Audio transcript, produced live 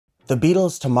The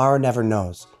Beatles' Tomorrow Never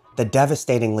Knows, the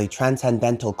devastatingly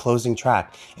transcendental closing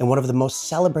track in one of the most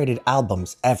celebrated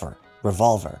albums ever,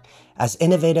 Revolver. As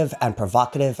innovative and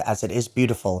provocative as it is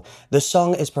beautiful, this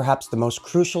song is perhaps the most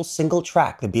crucial single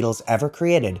track the Beatles ever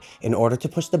created in order to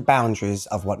push the boundaries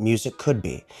of what music could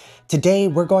be. Today,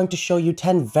 we're going to show you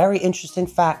 10 very interesting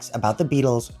facts about the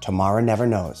Beatles' Tomorrow Never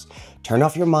Knows. Turn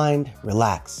off your mind,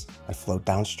 relax, and float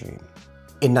downstream.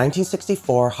 In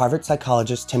 1964, Harvard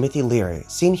psychologist Timothy Leary,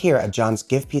 seen here at John's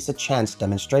Give Peace a Chance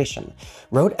demonstration,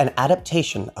 wrote an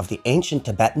adaptation of the ancient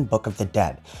Tibetan Book of the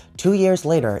Dead. 2 years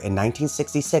later, in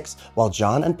 1966, while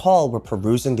John and Paul were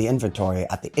perusing the inventory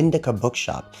at the Indica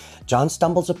bookshop, John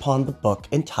stumbles upon the book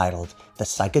entitled The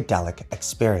Psychedelic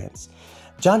Experience.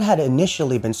 John had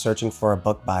initially been searching for a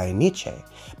book by Nietzsche,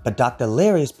 but Dr.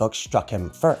 Leary's book struck him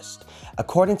first.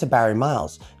 According to Barry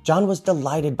Miles, John was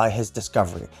delighted by his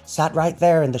discovery, sat right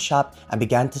there in the shop and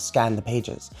began to scan the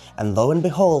pages. And lo and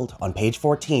behold, on page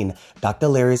 14, Dr.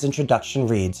 Leary's introduction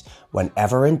reads,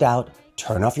 "Whenever in doubt,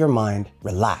 turn off your mind,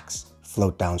 relax,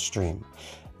 float downstream."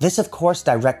 This, of course,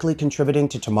 directly contributing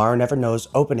to Tomorrow Never Knows'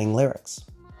 opening lyrics.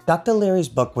 Dr. Leary's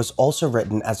book was also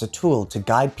written as a tool to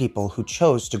guide people who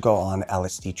chose to go on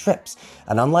LSD trips,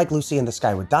 and unlike Lucy in the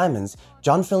Sky with Diamonds,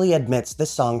 John Philly admits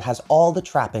this song has all the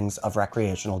trappings of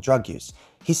recreational drug use.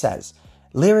 He says,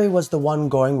 "Leary was the one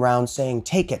going round saying,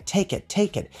 'Take it, take it,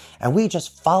 take it,' and we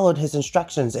just followed his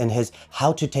instructions in his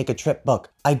How to Take a Trip book.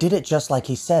 I did it just like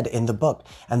he said in the book,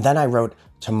 and then I wrote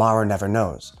Tomorrow Never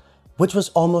Knows, which was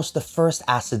almost the first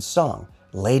acid song.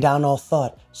 Lay down all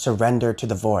thought, surrender to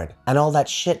the void," and all that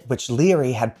shit which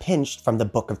Leary had pinched from the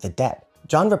Book of the Dead.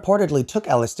 John reportedly took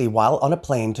LSD while on a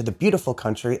plane to the beautiful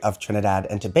country of Trinidad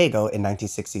and Tobago in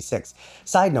 1966.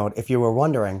 Side note, if you were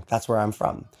wondering, that's where I'm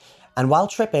from. And while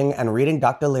tripping and reading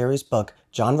Dr. Leary's book,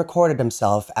 John recorded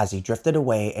himself as he drifted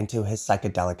away into his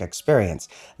psychedelic experience,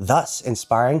 thus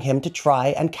inspiring him to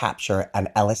try and capture an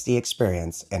LSD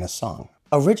experience in a song.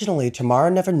 Originally, Tomorrow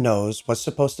Never Knows was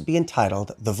supposed to be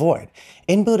entitled The Void.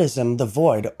 In Buddhism, the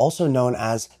void, also known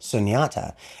as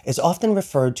sunyata, is often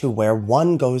referred to where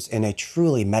one goes in a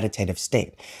truly meditative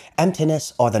state,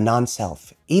 emptiness or the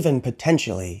non-self, even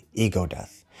potentially ego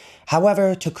death.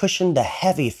 However, to cushion the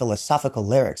heavy philosophical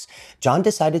lyrics, John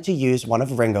decided to use one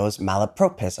of Ringo's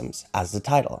malapropisms as the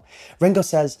title. Ringo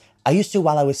says, "I used to,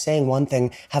 while I was saying one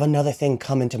thing, have another thing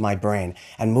come into my brain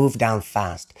and move down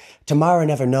fast. Tomorrow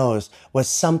Never Knows was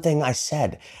something I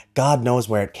said. God knows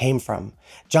where it came from."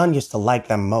 John used to like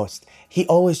them most. He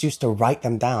always used to write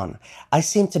them down. I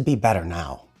seem to be better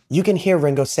now. You can hear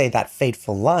Ringo say that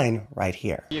fateful line right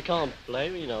here. You can't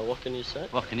blame, what can you say?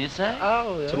 What can you say?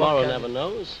 Oh, Tomorrow Never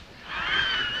Knows.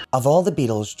 Of all the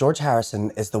Beatles, George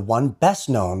Harrison is the one best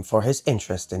known for his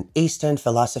interest in Eastern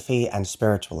philosophy and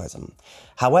spiritualism.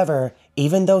 However,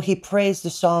 even though he praised the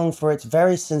song for its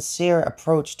very sincere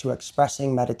approach to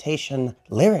expressing meditation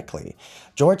lyrically,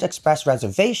 George expressed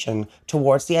reservation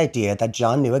towards the idea that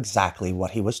John knew exactly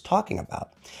what he was talking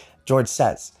about. George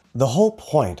says, "The whole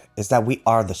point is that we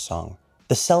are the song.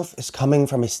 The self is coming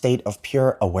from a state of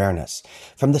pure awareness,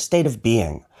 from the state of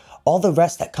being. All the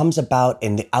rest that comes about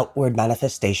in the outward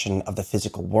manifestation of the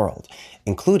physical world,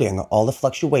 including all the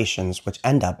fluctuations which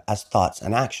end up as thoughts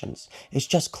and actions, is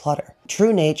just clutter.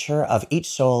 True nature of each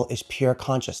soul is pure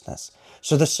consciousness.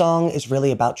 So the song is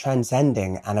really about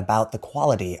transcending and about the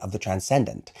quality of the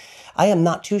transcendent." I am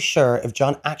not too sure if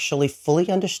John actually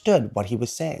fully understood what he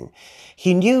was saying.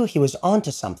 He knew he was onto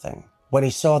something when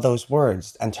he saw those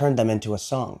words and turned them into a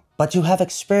song. But to have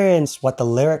experienced what the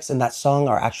lyrics in that song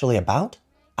are actually about,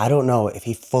 I don't know if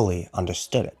he fully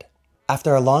understood it.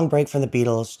 After a long break from the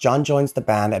Beatles, John joins the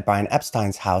band at Brian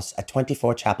Epstein's house at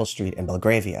 24 Chapel Street in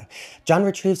Belgravia. John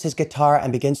retrieves his guitar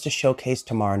and begins to showcase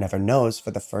Tomorrow Never Knows for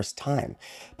the first time.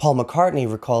 Paul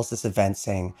McCartney recalls this event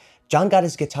saying, "John got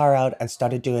his guitar out and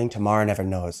started doing Tomorrow Never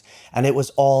Knows, and it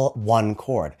was all one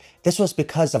chord. This was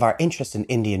because of our interest in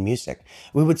Indian music.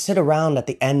 We would sit around at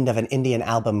the end of an Indian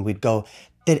album, we'd go,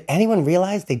 'Did anyone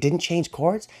realize they didn't change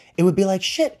chords?' It would be like,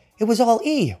 'Shit, it was all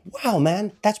E. Wow,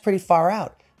 man, that's pretty far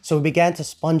out.' So we began to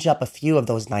sponge up a few of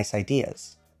those nice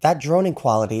ideas." That droning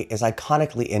quality is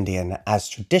iconically Indian, as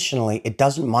traditionally it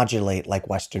doesn't modulate like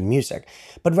Western music,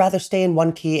 but rather stay in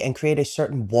one key and create a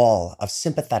certain wall of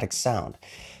sympathetic sound.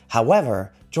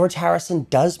 However, George Harrison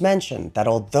does mention that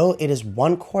although it is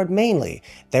one chord mainly,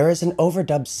 there is an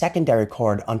overdubbed secondary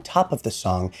chord on top of the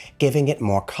song, giving it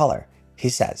more color. He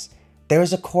says, "There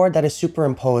is a chord that is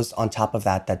superimposed on top of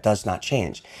that does not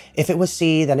change. If it was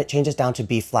C, then it changes down to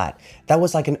B flat. That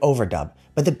was like an overdub,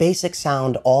 but the basic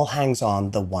sound all hangs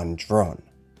on the one drone."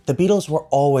 The Beatles were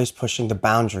always pushing the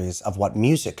boundaries of what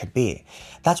music could be.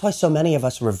 That's why so many of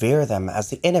us revere them as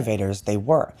the innovators they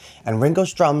were, and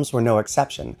Ringo's drums were no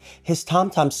exception. His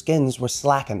tom-tom skins were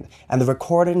slackened, and the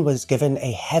recording was given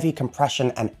a heavy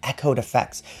compression and echoed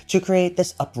effects to create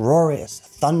this uproarious,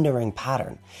 thundering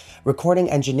pattern. Recording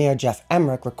engineer Jeff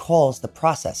Emmerich recalls the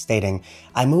process, stating,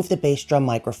 "I moved the bass drum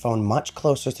microphone much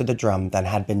closer to the drum than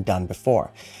had been done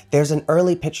before. There's an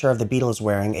early picture of the Beatles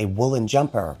wearing a woolen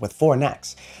jumper with 4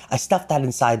 necks. I stuffed that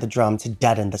inside the drum to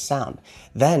deaden the sound.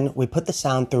 Then we put the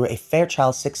sound through a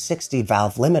Fairchild 660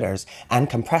 valve limiters and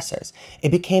compressors.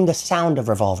 It became the sound of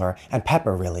Revolver and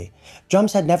Pepper, really.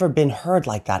 Drums had never been heard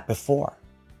like that before."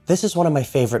 This is one of my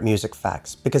favorite music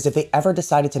facts, because if they ever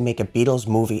decided to make a Beatles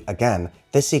movie again,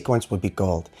 this sequence would be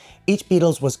gold. Each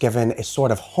Beatles was given a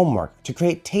sort of homework to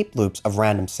create tape loops of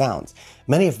random sounds,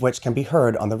 many of which can be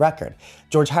heard on the record.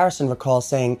 George Harrison recalls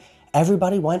saying,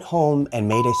 "Everybody went home and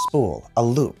made a spool, a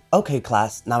loop. Okay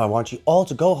class, now I want you all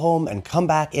to go home and come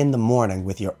back in the morning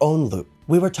with your own loop."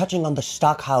 We were touching on the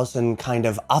Stockhausen kind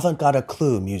of avant-garde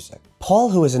clue music. Paul,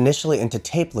 who was initially into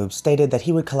tape loops, stated that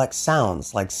he would collect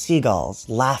sounds like seagulls,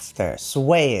 laughter,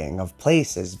 swaying of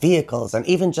places, vehicles, and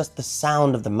even just the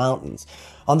sound of the mountains.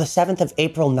 On the 7th of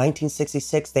April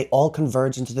 1966, they all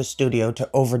converged into the studio to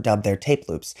overdub their tape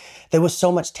loops. There was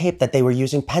so much tape that they were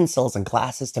using pencils and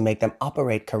glasses to make them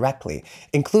operate correctly,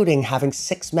 including having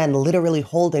 6 men literally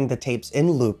holding the tapes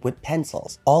in loop with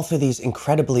pencils, all for these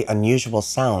incredibly unusual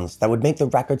sounds that would make the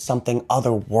record something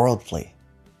otherworldly.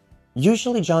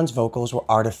 Usually John's vocals were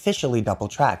artificially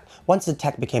double-tracked once the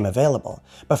tech became available,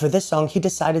 but for this song he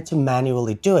decided to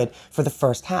manually do it for the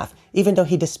first half, even though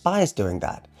he despised doing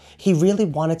that. He really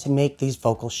wanted to make these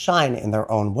vocals shine in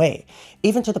their own way,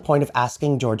 even to the point of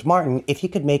asking George Martin if he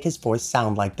could make his voice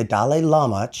sound like the Dalai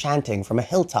Lama chanting from a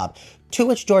hilltop, to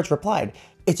which George replied,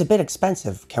 "It's a bit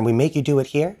expensive, can we make you do it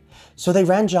here?" So they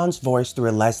ran John's voice through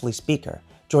a Leslie speaker.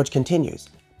 George continues,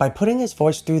 "By putting his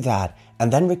voice through that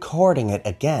and then recording it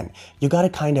again, you got a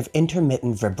kind of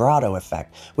intermittent vibrato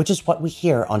effect, which is what we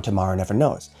hear on Tomorrow Never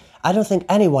Knows. I don't think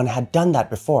anyone had done that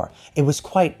before. It was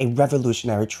quite a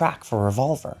revolutionary track for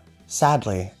Revolver."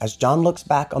 Sadly, as John looks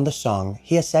back on the song,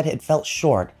 he has said it felt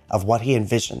short of what he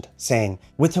envisioned, saying,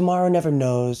 "With Tomorrow Never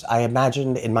Knows, I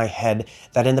imagined in my head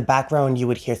that in the background you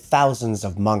would hear thousands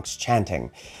of monks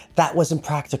chanting. That was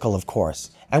impractical, of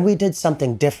course, and we did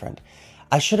something different.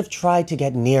 I should have tried to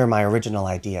get near my original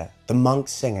idea, the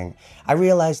monks singing. I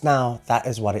realize now that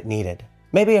is what it needed."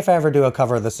 Maybe if I ever do a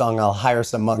cover of the song, I'll hire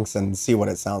some monks and see what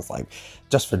it sounds like,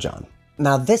 just for John.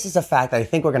 Now this is a fact that I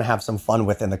think we're going to have some fun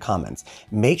with in the comments.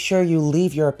 Make sure you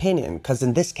leave your opinion, because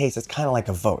in this case it's kind of like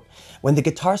a vote. When the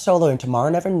guitar solo in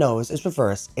Tomorrow Never Knows is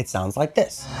reversed, it sounds like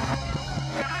this.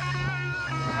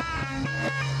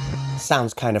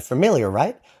 Sounds kind of familiar,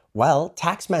 right? Well,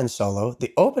 Taxman's solo,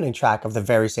 the opening track of the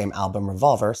very same album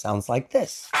Revolver, sounds like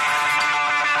this.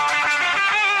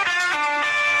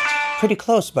 Pretty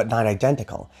close, but not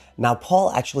identical. Now,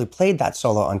 Paul actually played that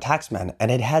solo on Taxman,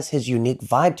 and it has his unique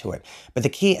vibe to it, but the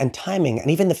key and timing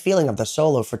and even the feeling of the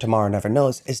solo for Tomorrow Never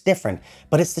Knows is different,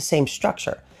 but it's the same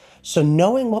structure. So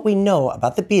knowing what we know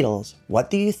about the Beatles, what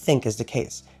do you think is the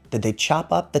case? Did they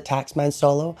chop up the Taxman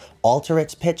solo, alter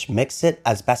its pitch, mix it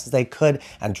as best as they could,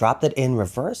 and dropped it in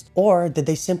reversed? Or did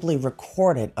they simply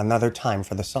record it another time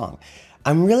for the song?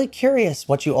 I'm really curious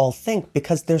what you all think,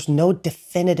 because there's no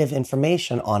definitive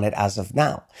information on it as of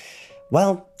now.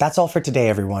 Well, that's all for today,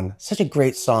 everyone. Such a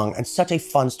great song and such a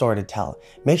fun story to tell.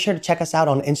 Make sure to check us out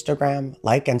on Instagram,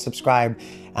 like and subscribe,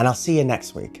 and I'll see you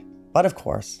next week. But of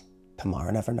course,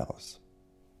 tomorrow never knows.